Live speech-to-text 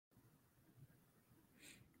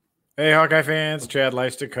Hey, Hawkeye fans, Chad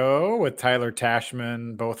Leistikow with Tyler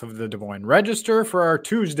Tachman, both of the Des Moines Register, for our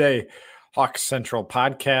Tuesday Hawk Central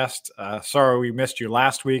podcast. Sorry we missed you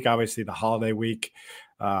last week, obviously the holiday week.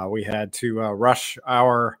 We had to rush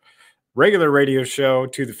our regular radio show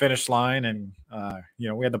to the finish line, and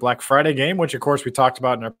we had the Black Friday game, which of course we talked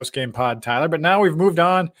about in our post-game pod, Tyler. But now we've moved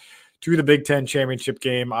on to the Big Ten championship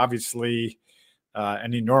game. Obviously,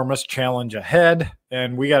 an enormous challenge ahead,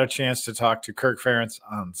 and we got a chance to talk to Kirk Ferentz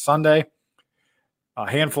on Sunday,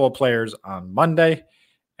 a handful of players on Monday,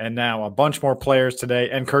 and now a bunch more players today,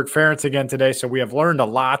 and Kirk Ferentz again today. So we have learned a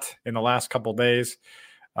lot in the last couple of days.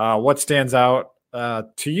 What stands out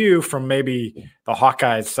to you from maybe the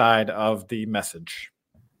Hawkeyes side of the message?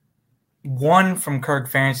 One from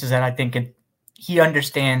Kirk Ferentz is that I think he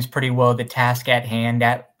understands pretty well the task at hand,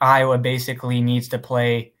 that Iowa basically needs to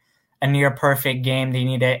play a near perfect game. They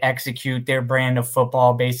need to execute their brand of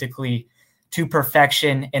football basically to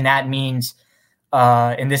perfection. And that means,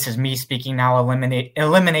 and this is me speaking now,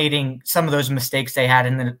 eliminating some of those mistakes they had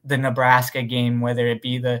in the Nebraska game, whether it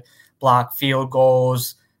be the block field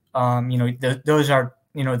goals, those are,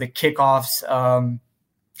 the kickoffs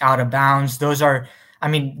out of bounds. Those are,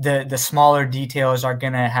 the smaller details are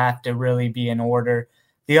going to have to really be in order.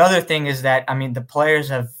 The other thing is that, the players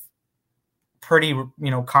have pretty,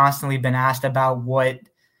 constantly been asked about what,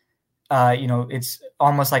 it's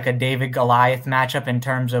almost like a David Goliath matchup in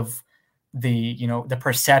terms of the, the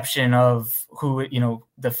perception of who,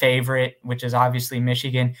 the favorite, which is obviously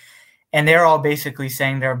Michigan. And they're all basically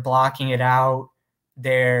saying they're blocking it out.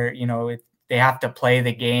 They're, they have to play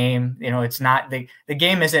the game. It's not the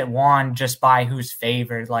game isn't won just by who's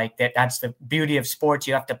favored. Like that's the beauty of sports.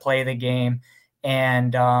 You have to play the game.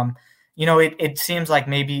 And, it seems like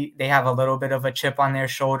maybe they have a little bit of a chip on their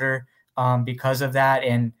shoulder because of that.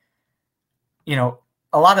 And,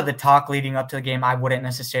 a lot of the talk leading up to the game, I wouldn't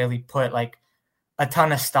necessarily put like a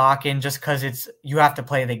ton of stock in, just because you have to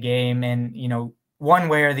play the game. And, one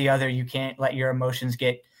way or the other, you can't let your emotions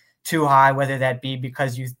get too high, whether that be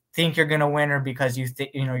because you think you're going to win or because you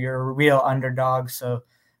think, you're a real underdog. So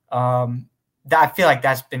I feel like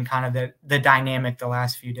that's been kind of the dynamic the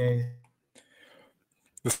last few days.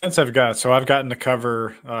 The sense I've gotten to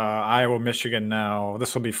cover Iowa, Michigan now.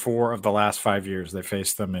 This will be 4 of the last 5 years. They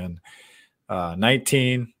faced them in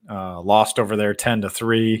 19, lost over there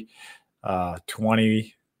 10-3,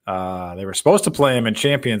 20. They were supposed to play them in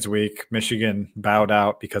Champions Week. Michigan bowed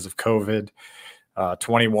out because of COVID.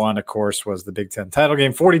 21, of course, was the Big Ten title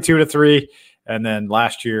game, 42-3. And then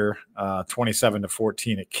last year,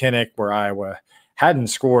 27-14 at Kinnick, where Iowa hadn't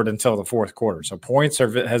scored until the fourth quarter. So points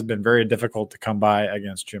has been very difficult to come by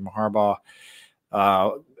against Jim Harbaugh.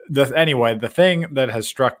 The thing that has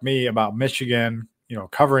struck me about Michigan,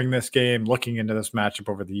 covering this game, looking into this matchup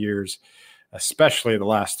over the years, especially the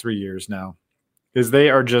last 3 years now, is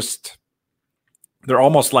they're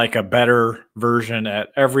almost like a better version at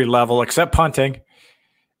every level except punting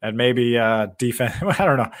and maybe defense. I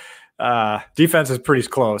don't know. Defense is pretty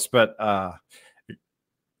close, but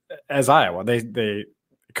as Iowa, they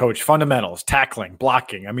coach fundamentals, tackling,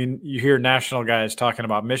 blocking. You hear national guys talking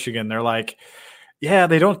about Michigan. They're like, yeah,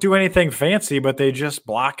 they don't do anything fancy, but they just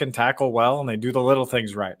block and tackle well, and they do the little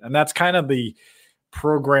things right. And that's kind of the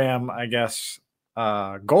program, I guess,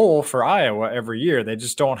 goal for Iowa every year. They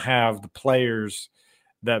just don't have the players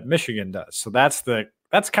that Michigan does. So that's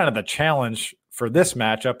kind of the challenge for this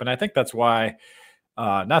matchup. And I think that's why,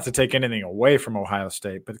 not to take anything away from Ohio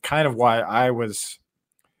State, but kind of why I was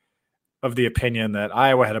of the opinion that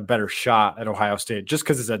Iowa had a better shot at Ohio State, just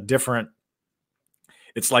because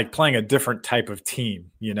it's like playing a different type of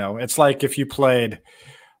team. It's like if you played,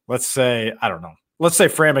 let's say Fran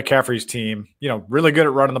McCaffrey's team, really good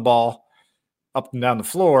at running the ball up and down the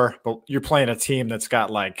floor, but you're playing a team that's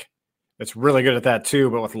got it's really good at that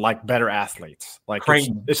too, but with better athletes. Like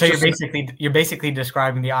Creighton. So you're basically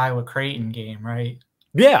describing the Iowa Creighton game, right?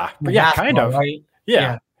 Yeah, kind of. Right?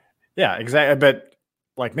 Yeah, exactly.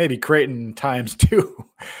 But maybe Creighton times 2.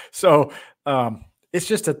 So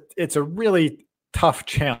it's a really tough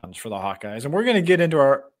challenge for the Hawkeyes, and we're going to get into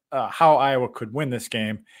our how Iowa could win this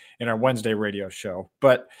game in our Wednesday radio show.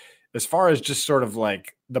 But as far as just sort of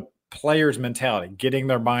like the players' mentality, getting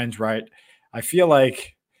their minds right, I feel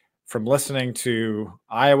like from listening to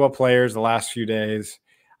Iowa players the last few days,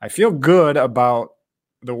 I feel good about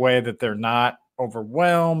the way that they're not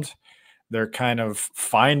overwhelmed. They're kind of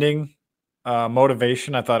finding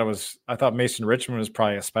motivation. I thought Mason Richmond was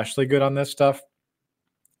probably especially good on this stuff.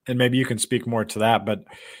 And maybe you can speak more to that. But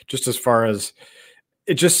just as far as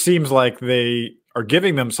it just seems like they are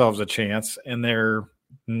giving themselves a chance and they're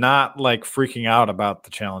not freaking out about the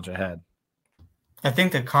challenge ahead. I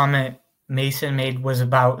think the comment Mason made was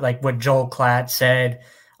about like what Joel Klatt said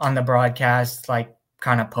on the broadcast, like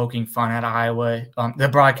kind of poking fun at Iowa. The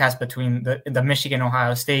broadcast between the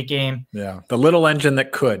Michigan-Ohio State game. Yeah, the little engine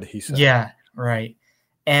that could, he said. Yeah, right.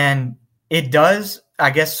 And it does, I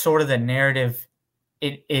guess, sort of the narrative,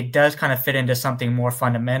 it does kind of fit into something more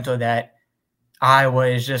fundamental, that Iowa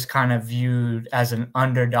is just kind of viewed as an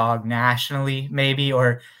underdog nationally, maybe,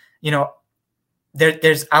 or,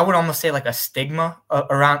 there's I would almost say like a stigma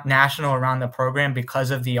around the program because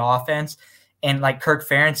of the offense. And like Kirk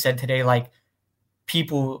Ferentz said today, like,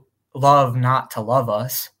 people love not to love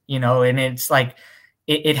us, and it's like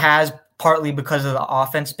it has, partly because of the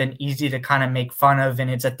offense, been easy to kind of make fun of, and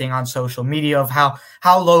it's a thing on social media of how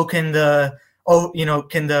low can the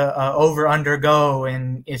over under go,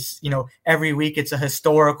 and it's every week it's a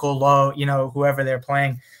historical low, whoever they're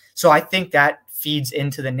playing. So I think that feeds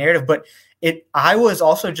into the narrative, but Iowa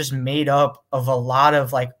also just made up of a lot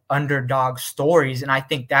of like underdog stories, and I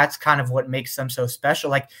think that's kind of what makes them so special.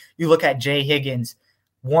 Like, you look at Jay Higgins,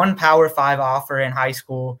 one Power 5 offer in high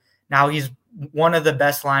school. Now he's one of the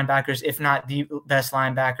best linebackers, if not the best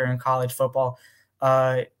linebacker in college football.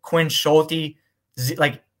 Quinn Schulte,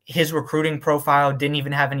 like, his recruiting profile didn't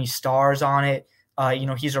even have any stars on it.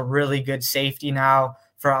 He's a really good safety now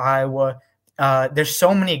for Iowa. There's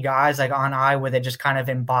so many guys like on Iowa that just kind of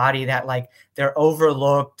embody that, like, they're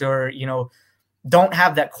overlooked, or, don't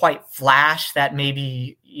have that quite flash that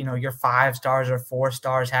maybe, your 5 stars or 4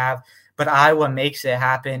 stars have, but Iowa makes it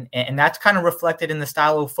happen. And that's kind of reflected in the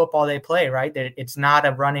style of football they play, right? It's not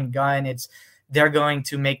a run and gun. They're going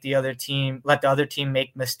to let the other team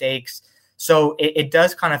make mistakes. So it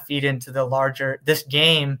does kind of feed into this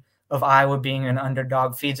game of Iowa being an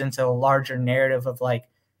underdog feeds into a larger narrative of like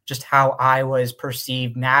just how Iowa is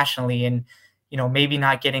perceived nationally, and, maybe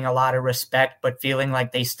not getting a lot of respect, but feeling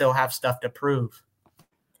like they still have stuff to prove.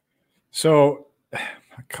 So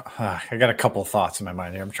I got a couple of thoughts in my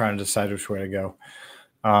mind here. I'm trying to decide which way to go.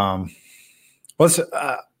 Let's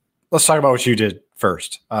talk about what you did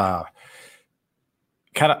first. I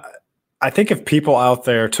think if people out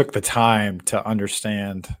there took the time to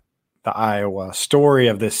understand the Iowa story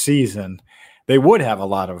of this season, they would have a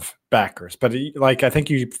lot of backers. But like, I think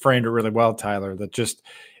you framed it really well, Tyler, that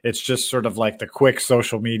it's just sort of like the quick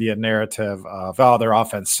social media narrative of, oh, their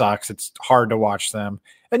offense sucks. It's hard to watch them.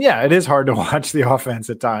 And yeah, it is hard to watch the offense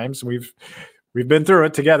at times. We've been through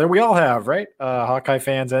it together. We all have, right? Hawkeye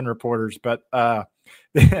fans and reporters, but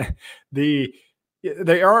they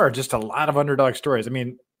are just a lot of underdog stories. I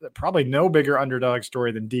mean, probably no bigger underdog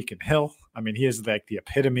story than Deacon Hill. I mean, he is like the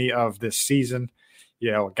epitome of this season.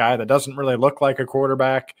 A guy that doesn't really look like a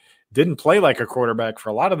quarterback, didn't play like a quarterback for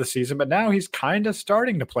a lot of the season, but now he's kind of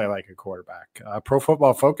starting to play like a quarterback. Pro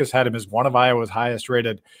Football Focus had him as one of Iowa's highest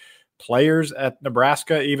rated players at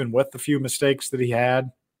Nebraska, even with the few mistakes that he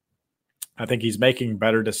had. I think he's making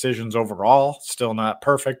better decisions overall. Still not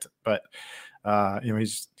perfect, but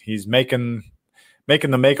he's making the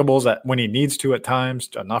makeables when he needs to at times,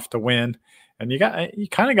 enough to win. And you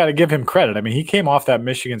kind of got to give him credit. I mean, he came off that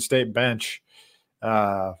Michigan State bench,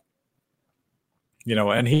 and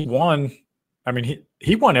he won. I mean,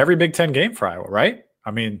 he won every Big Ten game for Iowa, right?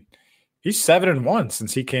 I mean, he's 7-1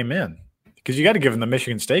 since he came in. Because you got to give him the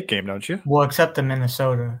Michigan State game, don't you? Well, except the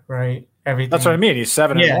Minnesota, right? Everything. That's what I mean. He's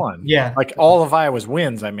 7-1. Yeah. Like all of Iowa's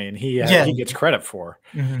wins, I mean, he gets credit for.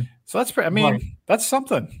 Mm-hmm. So that's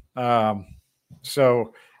something.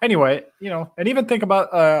 So anyway, and even think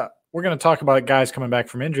about we're going to talk about guys coming back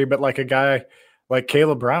from injury, but like a guy like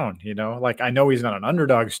Caleb Brown, like, I know he's not an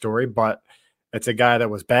underdog story, but it's a guy that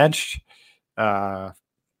was benched, didn't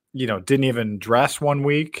even dress 1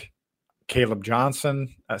 week. Caleb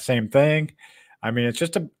Johnson, same thing. I mean, it's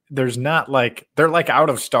just they're like out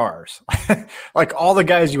of stars. Like all the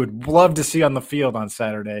guys you would love to see on the field on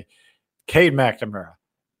Saturday, Cade McNamara,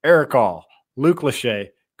 Eric All, Luke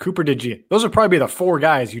Lachey, Cooper DeGean. Those would probably be the 4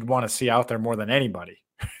 guys you'd want to see out there more than anybody.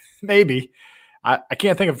 Maybe. I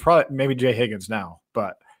can't think of maybe Jay Higgins now,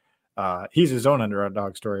 but he's his own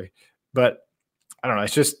underdog story. But I don't know.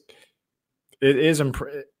 It's just, it is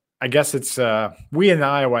I guess it's we in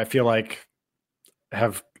Iowa, I feel like,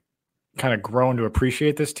 have kind of grown to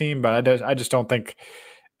appreciate this team, but I just don't think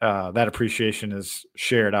that appreciation is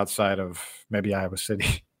shared outside of maybe Iowa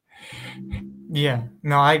City. Yeah,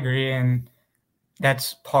 no, I agree, and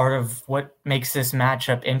that's part of what makes this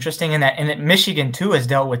matchup interesting. And that Michigan too has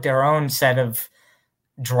dealt with their own set of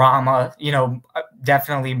drama,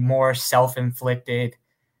 definitely more self-inflicted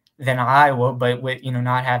than Iowa, but with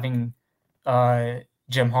not having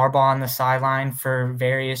Jim Harbaugh on the sideline for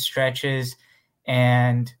various stretches,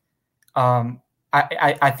 and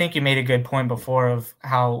I think you made a good point before of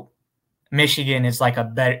how Michigan is like a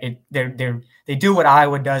better. They do what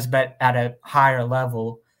Iowa does, but at a higher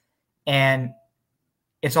level, and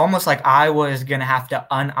it's almost like Iowa is going to have to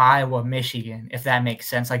un-Iowa Michigan, if that makes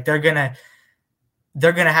sense. Like they're going to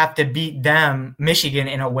have to beat Michigan,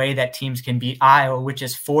 in a way that teams can beat Iowa, which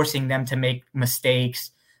is forcing them to make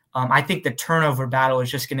mistakes. I think the turnover battle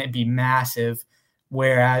is just going to be massive,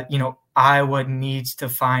 whereas, Iowa needs to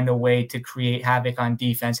find a way to create havoc on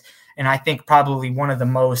defense. And I think probably one of the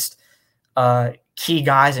most key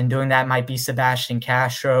guys in doing that might be Sebastian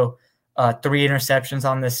Castro. 3 interceptions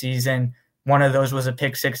on the season. One of those was a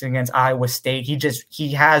pick 6 against Iowa State.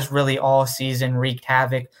 He has really all season wreaked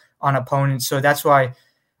havoc on opponents. So that's why,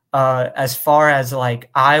 as far as like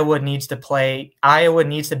Iowa needs to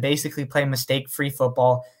basically play mistake-free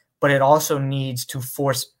football, but it also needs to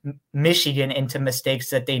force Michigan into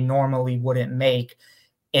mistakes that they normally wouldn't make,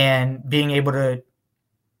 and being able to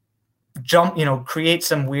create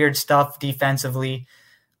some weird stuff defensively,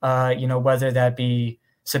 whether that be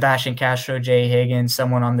Sebastian Castro, Jay Higgins,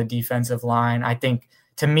 someone on the defensive line. I think,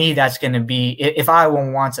 to me, that's going to be, if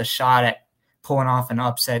Iowa wants a shot at pulling off an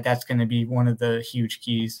upset, that's going to be one of the huge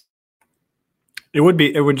keys. It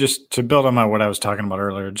would just, to build on what I was talking about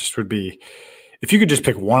earlier, just would be, if you could just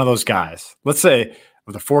pick one of those guys, let's say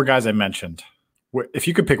of the 4 guys I mentioned, if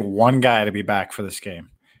you could pick one guy to be back for this game,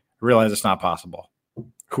 I realize it's not possible.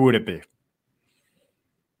 Who would it be?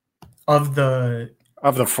 Of the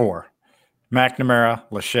 4, McNamara,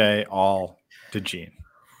 Lachey, All, DeJean.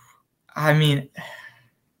 I mean,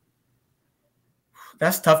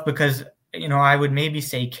 that's tough because, I would maybe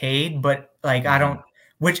say Cade, but like, I don't,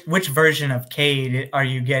 which version of Cade are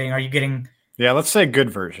you getting? Are you getting? Yeah, let's say good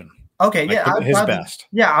version. Okay. Like yeah. his best.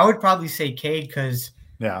 Yeah. I would probably say Cade because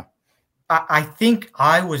I think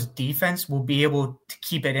Iowa's defense will be able to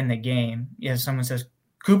keep it in the game. Yeah. Someone says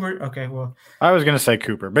Cooper. Okay. Well, I was going to say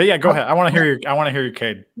Cooper, but yeah, go ahead. I want to hear your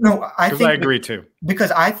Cade. No, I agree too. Because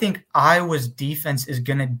I think Iowa's defense is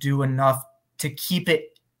going to do enough to keep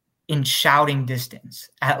it in shouting distance,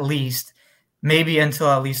 at least, maybe until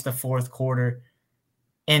at least the fourth quarter.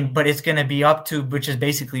 But it's going to be up to, which has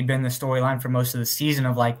basically been the storyline for most of the season,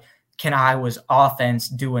 of like, can Iowa's offense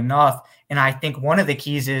do enough? And I think one of the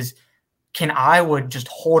keys is, can Iowa just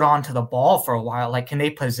hold on to the ball for a while? Like, can they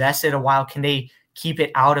possess it a while? Can they keep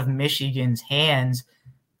it out of Michigan's hands?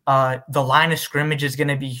 The line of scrimmage is going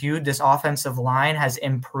to be huge. This offensive line has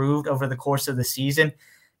improved over the course of the season.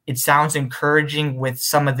 It sounds encouraging with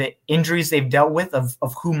some of the injuries they've dealt with of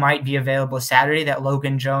who might be available Saturday, that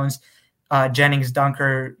Logan Jones, Jennings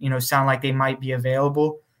Dunker, sound like they might be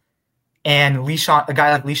available. And a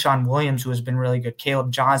guy like Leishon Williams, who has been really good,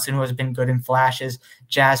 Caleb Johnson, who has been good in flashes,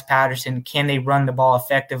 Jazz Patterson, can they run the ball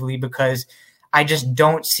effectively? Because I just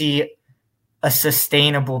don't see a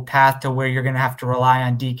sustainable path to where you're going to have to rely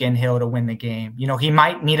on Deacon Hill to win the game. He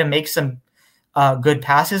might need to make some good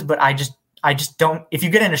passes, but I just don't. If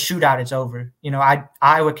you get in a shootout, it's over.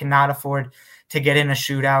 Iowa cannot afford to get in a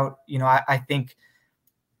shootout. I think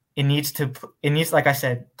it needs, like I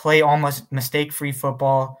said, play almost mistake-free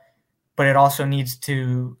football, but it also needs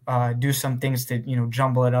to do some things to,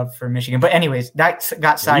 jumble it up for Michigan. But anyways, that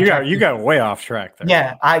got sidetracked. You got way off track there.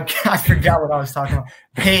 Yeah, I forgot what I was talking about.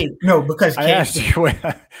 Cade, no, because I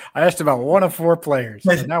asked about one of 4 players.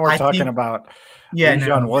 And now we're talking about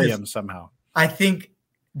Leishon Williams somehow. I think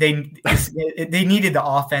they needed the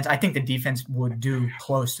offense. I think the defense would do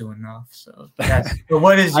close to enough. So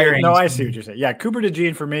what is your answer? No, I see what you're saying. Yeah, Cooper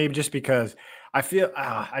DeJean for me, just because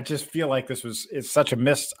I just feel like it's such a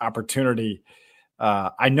missed opportunity.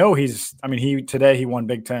 I know today he won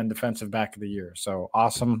Big Ten Defensive Back of the Year. So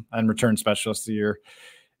awesome. And return specialist of the year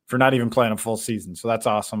for not even playing a full season. So that's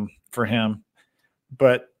awesome for him.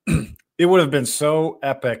 But it would have been so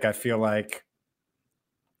epic, I feel like,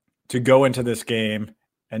 to go into this game.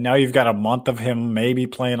 And now you've got a month of him maybe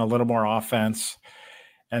playing a little more offense.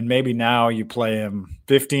 And maybe now you play him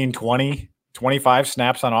 15, 20, 25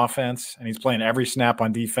 snaps on offense, and he's playing every snap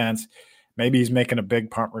on defense. Maybe he's making a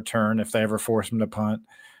big punt return if they ever force him to punt.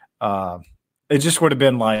 It just would have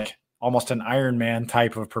been like almost an Iron Man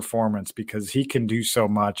type of performance, because he can do so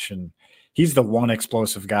much, and he's the one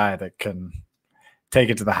explosive guy that can take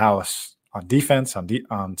it to the house on defense,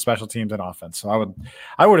 on special teams, and offense. So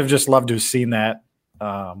I would have just loved to have seen that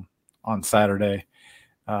on Saturday.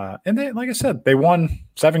 And they, like I said, they won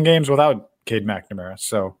 7 games without Cade McNamara.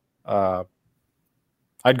 So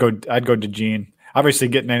I'd go DeJean. Obviously,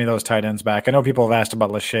 getting any of those tight ends back. I know people have asked about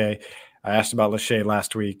Lachey. I asked about Lachey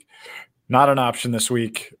last week. Not an option this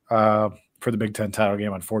week for the Big Ten title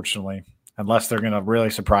game, unfortunately, unless they're going to really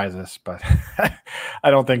surprise us. But I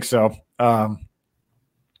don't think so.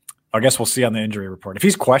 I guess we'll see on the injury report. If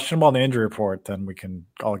he's questionable on the injury report, then we can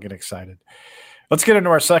all get excited. Let's get into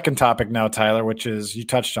our second topic now, Tyler, which is, you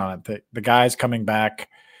touched on it, the guys coming back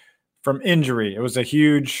from injury. It was I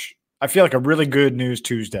feel like a really good news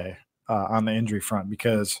Tuesday on the injury front,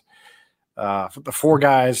 because the four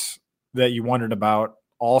guys that you wondered about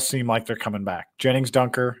all seem like they're coming back. Jennings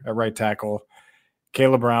Dunker at right tackle,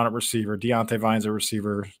 Caleb Brown at receiver, Deontay Vines at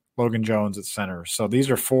receiver, Logan Jones at center. So these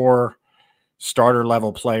are four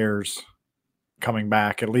starter-level players coming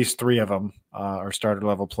back. At least three of them are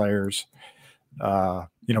starter-level players.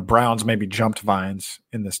 Brown's maybe jumped Vines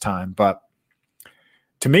in this time. But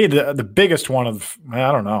to me, the biggest one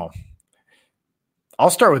I don't know.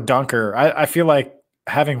 I'll start with Dunker. I feel like,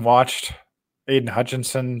 having watched Aiden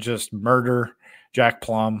Hutchinson just murder Jack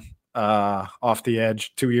Plum off the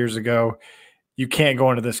edge 2 years ago, you can't go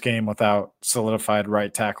into this game without solidified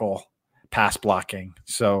right tackle pass blocking.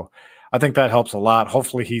 So I think that helps a lot.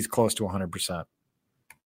 Hopefully he's close to 100%.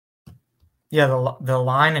 Yeah, the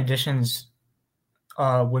line additions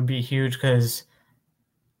would be huge, because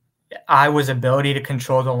Iowa's ability to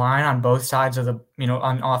control the line on both sides of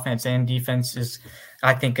on offense and defense is,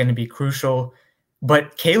 I think, going to be crucial.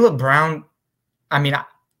 But Caleb Brown, I mean,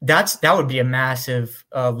 that would be a massive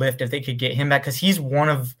lift if they could get him back, because he's one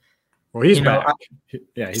of. Well, he's back. He's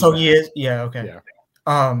back. He is. Yeah. Okay.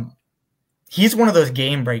 Yeah. He's one of those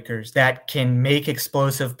game breakers that can make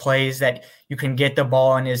explosive plays, that you can get the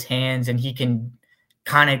ball in his hands and he can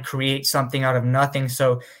kind of create something out of nothing.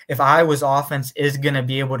 So if Iowa's offense is going to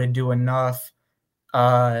be able to do enough,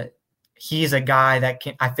 he's a guy that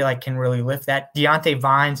I feel like can really lift that. Deontay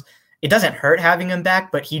Vines, it doesn't hurt having him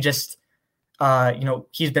back, but he just,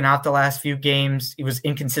 he's been out the last few games. He was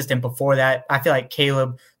inconsistent before that. I feel like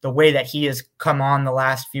Caleb, the way that he has come on the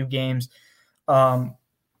last few games,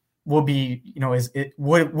 will be,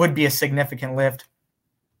 would be a significant lift.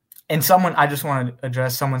 And I just want to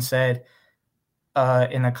address, someone said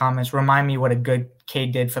in the comments, remind me what a good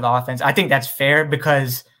Cade did for the offense. I think that's fair,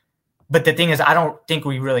 but the thing is, I don't think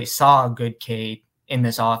we really saw a good Cade in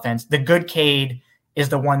this offense. The good Cade is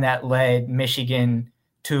the one that led Michigan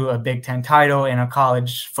to a Big Ten title and a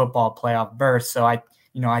college football playoff berth. So I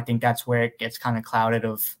think that's where it gets kind of clouded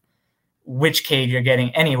of which Cade you're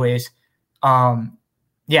getting. Anyways,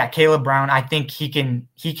 Caleb Brown, I think he can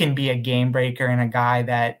be a game breaker and a guy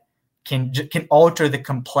that can alter the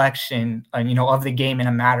complexion, of the game in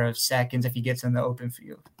a matter of seconds if he gets in the open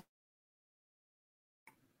field.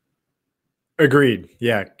 Agreed.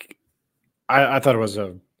 Yeah, I thought it was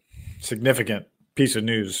a significant piece of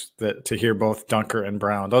news to hear both Dunker and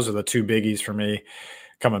Brown. Those are the two biggies for me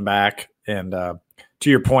coming back. And to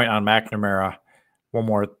your point on McNamara, one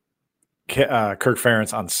more. Kirk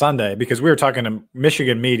Ferentz on Sunday, because we were talking to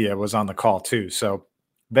Michigan media was on the call too. So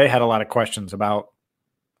they had a lot of questions about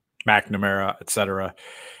McNamara, et cetera.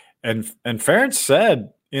 And Ferentz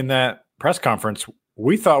said in that press conference,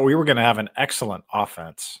 we thought we were going to have an excellent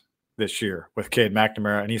offense this year with Cade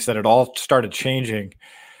McNamara. And he said it all started changing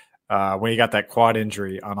when he got that quad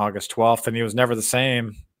injury on August 12th. And he was never the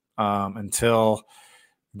same until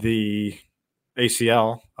the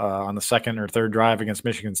ACL on the second or third drive against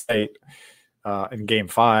Michigan State in Game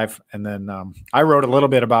 5. And then I wrote a little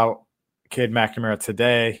bit about Cade McNamara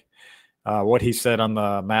today, what he said on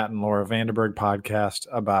the Matt and Laura Vanderberg podcast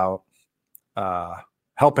about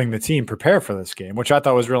helping the team prepare for this game, which I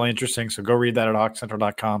thought was really interesting. So go read that at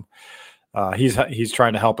hawkcentral.com. He's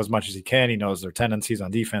trying to help as much as he can. He knows their tendencies on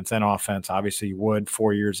defense and offense. Obviously, he would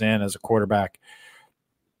 4 years in as a quarterback.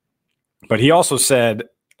 But he also said,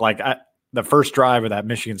 the first drive of that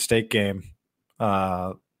Michigan State game,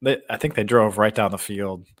 I think they drove right down the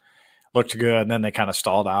field, looked good, and then they kind of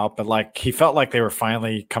stalled out. But he felt like they were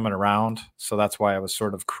finally coming around, so that's why it was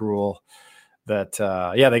sort of cruel that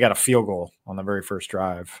they got a field goal on the very first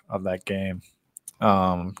drive of that game.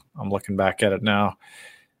 I'm looking back at it now,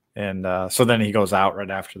 and so then he goes out right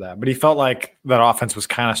after that. But he felt like that offense was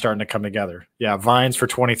kind of starting to come together. Yeah, Vines for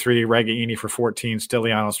 23, Regaini for 14,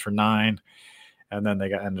 Stilianos for 9. And then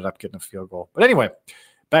they ended up getting a field goal. But anyway,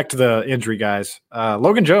 back to the injury guys.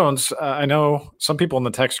 Logan Jones, I know some people in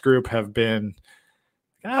the text group have been,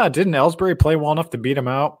 didn't Ellsbury play well enough to beat him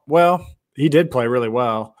out? Well, he did play really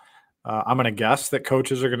well. I'm going to guess that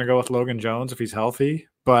coaches are going to go with Logan Jones if he's healthy.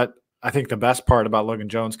 But I think the best part about Logan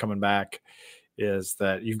Jones coming back is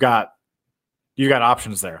that you've got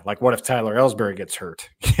options there. Like, what if Tyler Ellsbury gets hurt?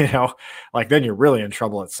 Then you're really in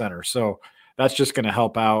trouble at center. So that's just going to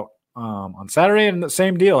help out on Saturday. And the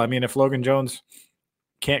same deal. I mean, if Logan Jones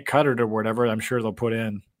can't cut it or whatever, I'm sure they'll put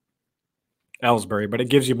in Ellsbury, but it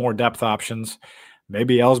gives you more depth options.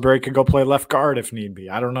 maybe Ellsbury could go play left guard if need be.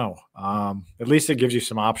 I don't know. At least it gives you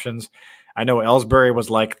some options. I know Ellsbury was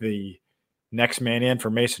like the next man in for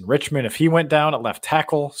Mason Richmond if he went down at left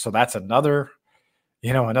tackle. So that's another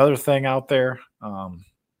thing out there.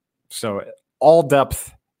 So all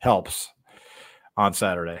depth helps on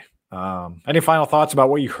Saturday. Any final thoughts about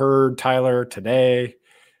what you heard, Tyler, today,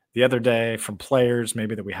 the other day from players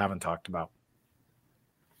maybe that we haven't talked about?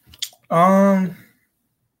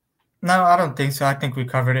 No, I don't think so. I think we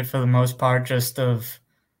covered it for the most part, just of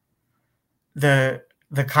the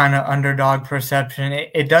kind of underdog perception.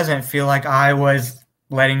 It doesn't feel like I was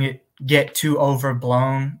letting it get too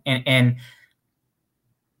overblown. And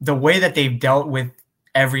the way that they've dealt with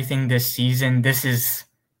everything this season, this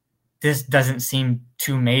doesn't seem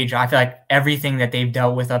too major. I feel like everything that they've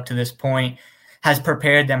dealt with up to this point has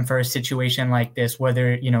prepared them for a situation like this,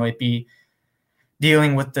 whether, it be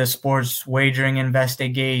dealing with the sports wagering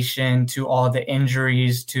investigation, to all the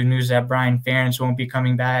injuries, to news that Brian Ferentz won't be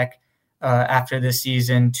coming back after this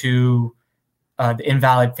season, to the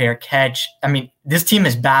invalid fair catch. I mean, this team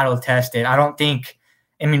is battle tested.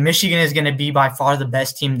 Michigan is going to be by far the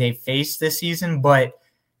best team they've faced this season, but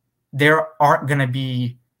there aren't going to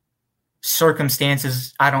be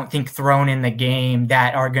circumstances, I don't think, thrown in the game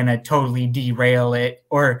that are going to totally derail it,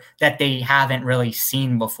 or that they haven't really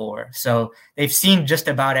seen before. So they've seen just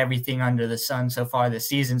about everything under the sun so far this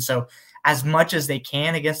season. So as much as they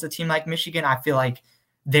can against a team like Michigan, I feel like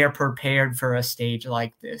they're prepared for a stage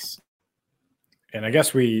like this. And I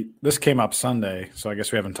guess this came up Sunday, so I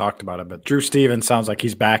guess we haven't talked about it, but Drew Stevens sounds like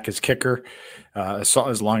he's back as kicker as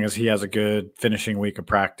long as he has a good finishing week of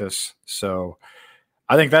practice. So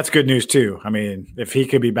I think that's good news too. I mean, if he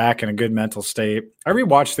could be back in a good mental state. I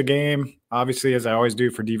rewatched the game, obviously, as I always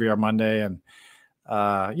do for DVR Monday. And,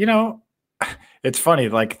 it's funny,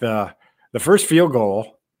 like the first field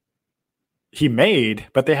goal he made,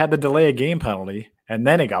 but they had the delay of game penalty, and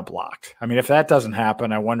then it got blocked. I mean, if that doesn't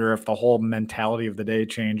happen, I wonder if the whole mentality of the day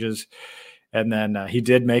changes. And then he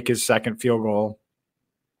did make his second field goal.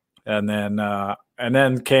 And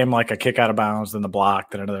then came like a kick out of bounds, then the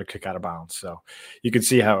block, then another kick out of bounds. So you could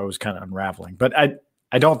see how it was kind of unraveling. But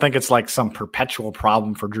I don't think it's like some perpetual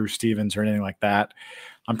problem for Drew Stevens or anything like that.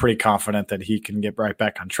 I'm pretty confident that he can get right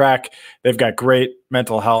back on track. They've got great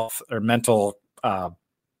mental health or mental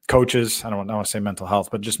coaches. I don't want to say mental health,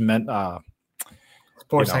 but just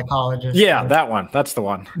sports psychologist. Yeah, that one. That's the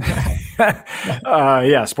one.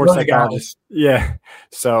 Sports psychologist. Yeah.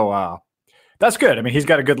 So that's good. I mean, he's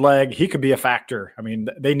got a good leg. He could be a factor. I mean,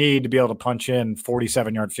 they need to be able to punch in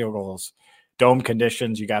 47-yard field goals. Dome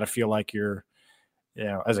conditions, you got to feel like you're,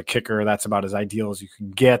 as a kicker, that's about as ideal as you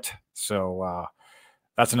can get. So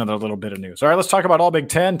that's another little bit of news. All right, let's talk about All Big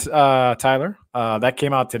Ten, Tyler. That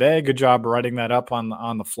came out today. Good job writing that up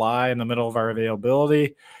on the fly in the middle of our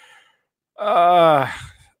availability. I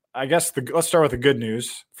guess let's start with the good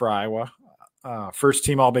news for Iowa. First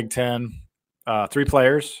team All Big Ten, 3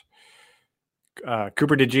 players.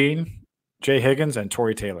 Cooper DeJean, Jay Higgins, and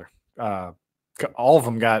Torrey Taylor. All of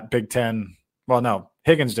them got Big Ten. Well, no,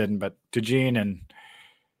 Higgins didn't, but DeJean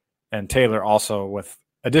and Taylor also with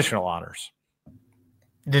additional honors.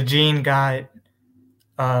 DeJean got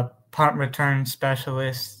punt return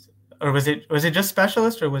specialist, or was it just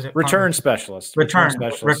specialist, or was it return specialist?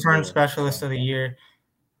 Return specialist of the year.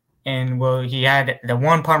 And he had the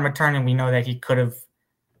one punt return, and we know that he could have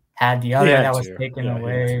had the other that was taken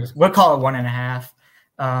away. We'll call it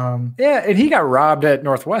 1.5. And he got robbed at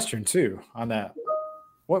Northwestern too on that.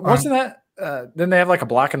 What wasn't that? Didn't they have like a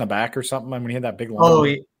block in the back or something when he had that big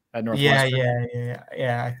long at Northwestern?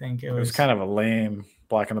 Yeah. I think it was kind of a lame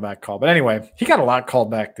block in the back call. But anyway, he got a lot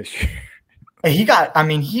called back this year. He got. I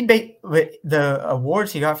mean, the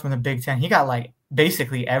awards he got from the Big Ten. He got like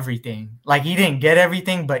basically everything. Like he didn't get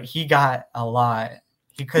everything, but he got a lot.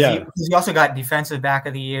 Because he also got defensive back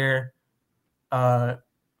of the year,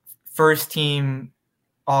 first team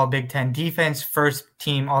All Big Ten defense, first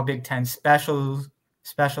team All Big Ten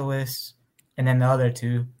specialists, and then the other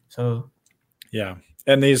 2. So yeah,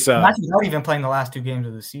 and these not even playing the last 2 games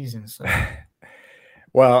of the season. So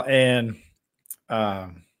well, and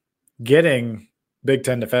getting Big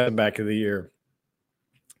Ten defensive back of the year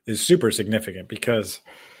is super significant because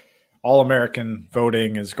All-American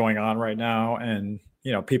voting is going on right now, and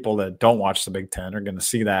people that don't watch the Big Ten are going to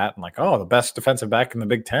see that and like, oh, the best defensive back in the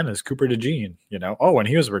Big Ten is Cooper DeJean. And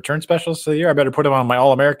he was a return specialist of the year. I better put him on my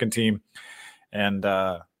All-American team. And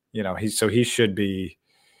he should be.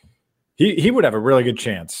 He would have a really good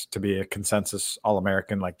chance to be a consensus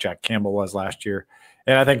All-American like Jack Campbell was last year.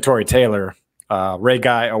 And I think Torrey Taylor, Ray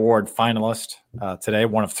Guy Award finalist today,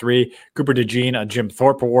 one of three. Cooper DeJean, a Jim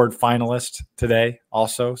Thorpe Award finalist today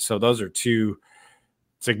also. So those are two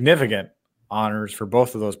significant honors for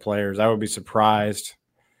both of those players. I would be surprised.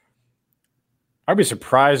 I'd be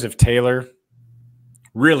surprised if Taylor,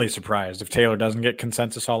 really surprised if Taylor doesn't get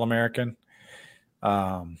consensus All-American.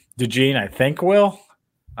 DeJean, I think, will.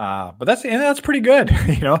 But that's pretty good.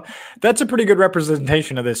 That's a pretty good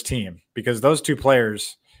representation of this team because those two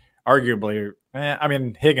players arguably,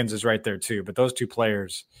 Higgins is right there too, but those two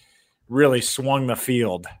players really swung the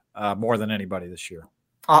field more than anybody this year.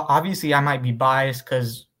 Obviously, I might be biased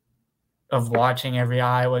because of watching every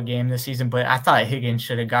Iowa game this season, but I thought Higgins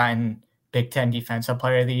should have gotten Big Ten Defensive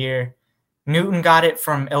Player of the Year. Newton got it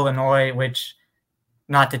from Illinois, which,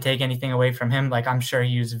 not to take anything away from him, like I'm sure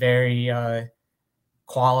he was very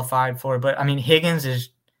qualified for it. But I mean, Higgins is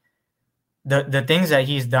the things that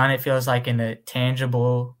he's done. It feels like in the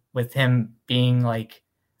tangible with him being like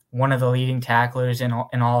one of the leading tacklers in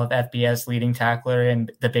all of FBS, leading tackler in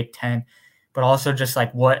the Big Ten, but also just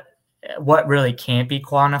like what really can't be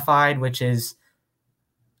quantified, which is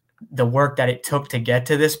the work that it took to get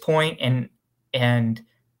to this point and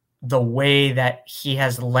the way that he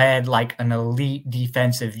has led like an elite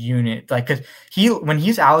defensive unit. Like, cause when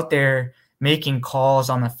he's out there making calls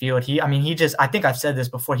on the field, I think I've said this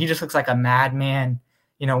before, he just looks like a madman,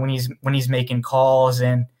 when he's making calls.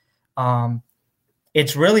 And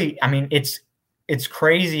it's really, it's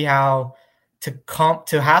crazy how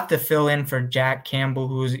to have to fill in for Jack Campbell,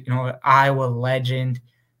 who's, an Iowa legend,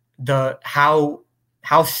 how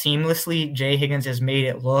seamlessly Jay Higgins has made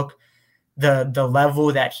it look, the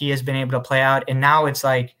level that he has been able to play out. And now it's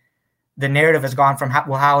like the narrative has gone from,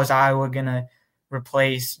 how is Iowa going to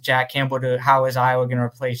replace Jack Campbell to how is Iowa going to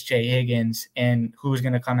replace Jay Higgins and who's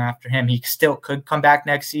going to come after him. He still could come back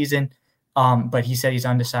next season, but he said he's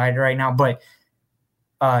undecided right now. But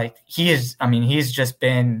he's just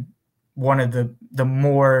been one of the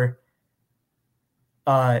more,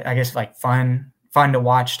 like fun to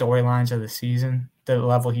watch storylines of the season, the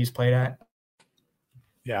level he's played at.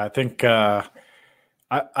 Yeah, I think I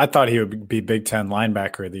thought he would be Big Ten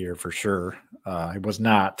linebacker of the year for sure. He was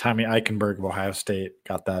not. Tommy Eichenberg of Ohio State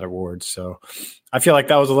got that award. So I feel like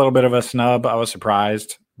that was a little bit of a snub. I was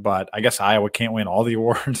surprised, but I guess Iowa can't win all the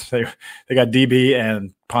awards. They got DB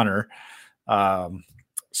and punter.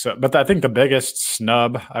 But I think the biggest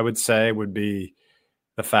snub, I would say, would be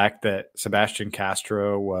the fact that Sebastian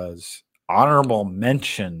Castro was honorable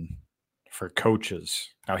mention for coaches.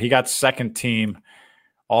 Now, he got second team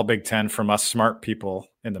All Big Ten from us smart people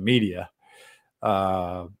in the media.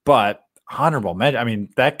 But honorable mention,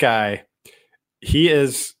 that guy, he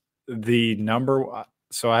is the number.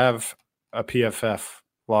 So I have a PFF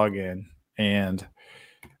login, and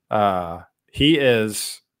he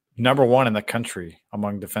is number one in the country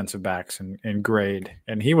among defensive backs in grade.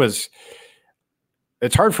 And it's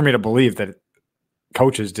hard for me to believe that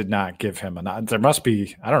coaches did not give him a nod. There must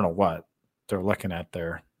be, I don't know what they're looking at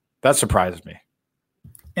there. That surprised me.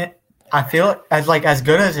 I feel as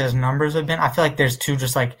good as his numbers have been, I feel like there's two,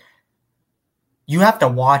 just like, you have to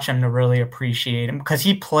watch him to really appreciate him because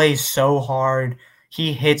he plays so hard.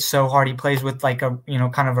 He hits so hard. He plays with like a,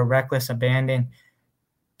 kind of a reckless abandon.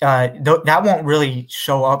 That won't really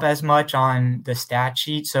show up as much on the stat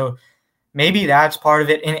sheet. So maybe that's part of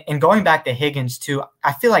it. And going back to Higgins too,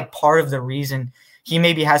 I feel like part of the reason he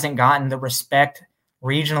maybe hasn't gotten the respect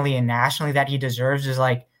regionally and nationally that he deserves is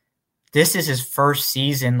like, this is his first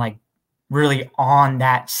season, like really on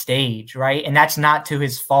that stage. Right. And that's not to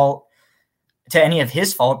any of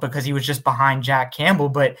his fault because he was just behind Jack Campbell,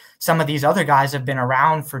 but some of these other guys have been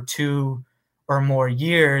around for 2 or more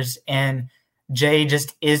years, and Jay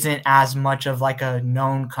just isn't as much of like a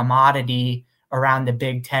known commodity around the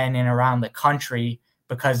Big Ten and around the country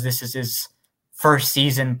because this is his first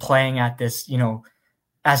season playing at this,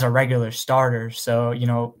 as a regular starter. So,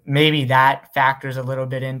 maybe that factors a little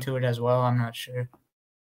bit into it as well. I'm not sure.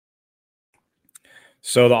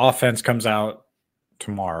 So the offense comes out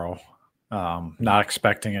tomorrow. Not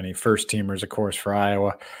expecting any first teamers, of course, for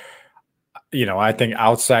Iowa. I think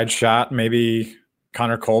outside shot, maybe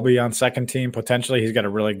Connor Colby on second team, potentially. He's got a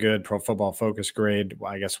really good Pro Football Focus grade.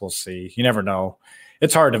 I guess we'll see. You never know.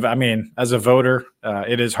 It's hard to, as a voter,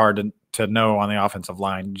 it is hard to know on the offensive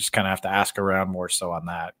line. You just kind of have to ask around more so on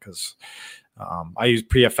that because I use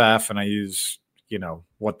PFF and I use,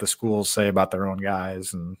 what the schools say about their own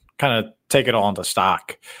guys and kind of take it all into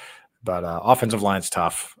stock. But offensive line's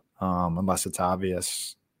tough. Unless it's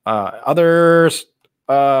obvious. Others,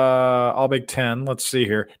 all Big Ten. Let's see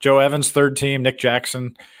here. Joe Evans, third team. Nick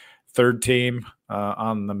Jackson, third team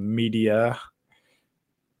on the media.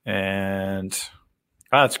 And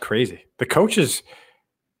that's crazy. The coaches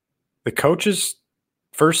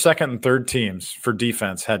first, second, and third teams for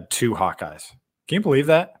defense had 2 Hawkeyes. Can you believe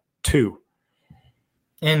that? 2.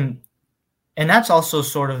 And that's also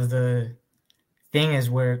sort of the thing, is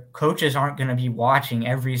where coaches aren't going to be watching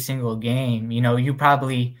every single game. You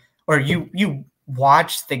probably, or you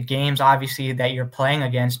watch the games obviously that you're playing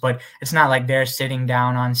against, but it's not like they're sitting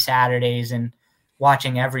down on Saturdays and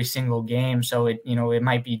watching every single game. So it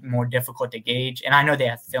might be more difficult to gauge. And I know they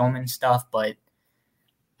have film and stuff, but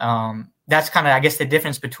that's kind of, I guess, the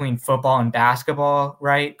difference between football and basketball,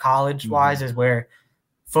 right? College-wise, is where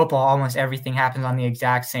football, almost everything happens on the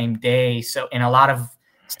exact same day. So, and a lot of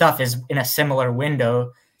stuff is in a similar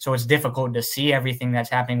window, so it's difficult to see everything that's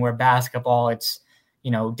happening. Where basketball, it's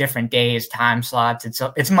different days, time slots.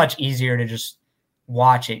 It's much easier to just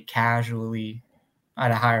watch it casually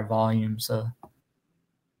at a higher volume. So,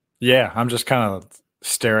 yeah, I'm just kind of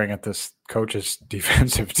staring at this coach's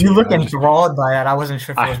defensive team. You look enthralled by that. I wasn't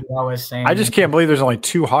sure if it was what I was saying. I just can't believe there's only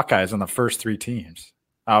 2 Hawkeyes on the first 3 teams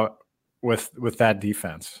with that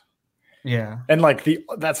defense. Yeah. And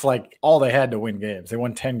that's all they had to win games. They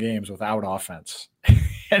won 10 games without offense.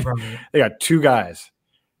 And Right. They got 2 guys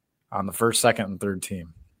on the first, second, and third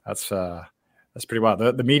team. That's pretty wild.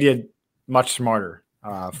 The media much smarter.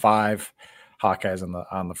 5 Hawkeyes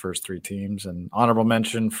on the first 3 teams, and honorable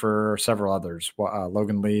mention for several others: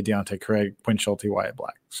 Logan Lee, Deontay Craig, Quinn Schulte, Wyatt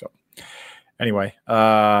Black. So anyway,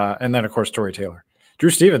 and then of course Torrey Taylor,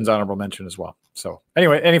 Drew Stevens, honorable mention as well. So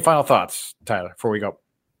anyway, any final thoughts, Tyler, before we go?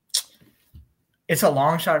 It's a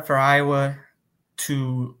long shot for Iowa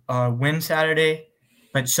to win Saturday,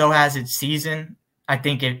 but so has its season. I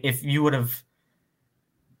think if you would have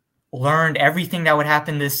learned everything that would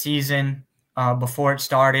happen this season before it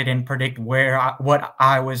started and predict what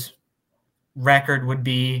Iowa's record would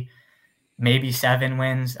be, maybe 7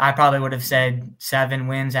 wins, I probably would have said 7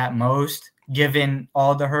 wins at most, given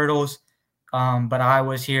all the hurdles. But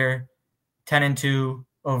Iowa's here 10-2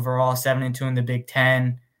 overall, 7-2 in the Big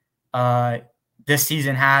Ten. This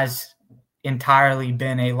season has entirely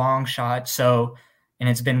been a long shot. So, and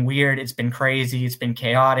it's been weird. It's been crazy. It's been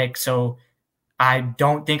chaotic. So I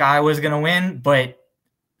don't think Iowa's going to win, but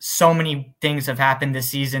so many things have happened this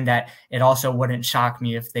season that it also wouldn't shock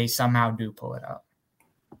me if they somehow do pull it out.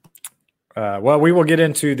 Well, we will get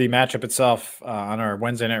into the matchup itself on our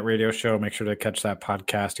Wednesday night radio show. Make sure to catch that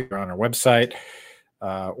podcast either on our website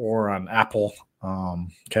or on Apple.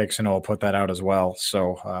 Kegson will put that out as well.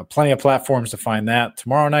 So plenty of platforms to find that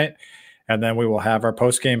tomorrow night. And then we will have our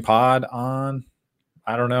post-game pod on,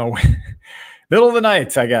 I don't know, middle of the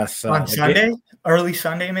night, I guess. On Sunday? Early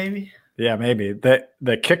Sunday, maybe? Yeah, maybe. The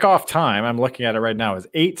kickoff time, I'm looking at it right now, is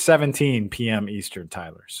 8:17 p.m. Eastern,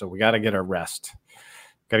 Tyler. So we got to get a rest.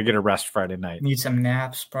 Got to get a rest Friday night. Need some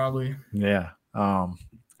naps, probably. Yeah.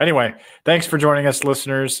 Anyway, thanks for joining us,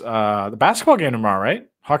 listeners. The basketball game tomorrow, right?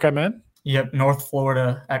 Hawkeye men? Yep, North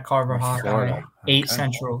Florida at Carver Hawkeye. Florida. 8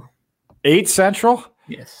 Central. 8 Central?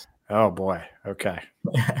 Yes. Oh, boy. Okay.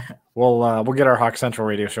 We'll get our Hawk Central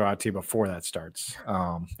radio show out to you before that starts.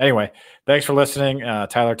 Anyway, thanks for listening.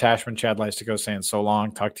 Tyler Tachman, Chad Leistikow saying so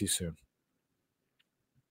long. Talk to you soon.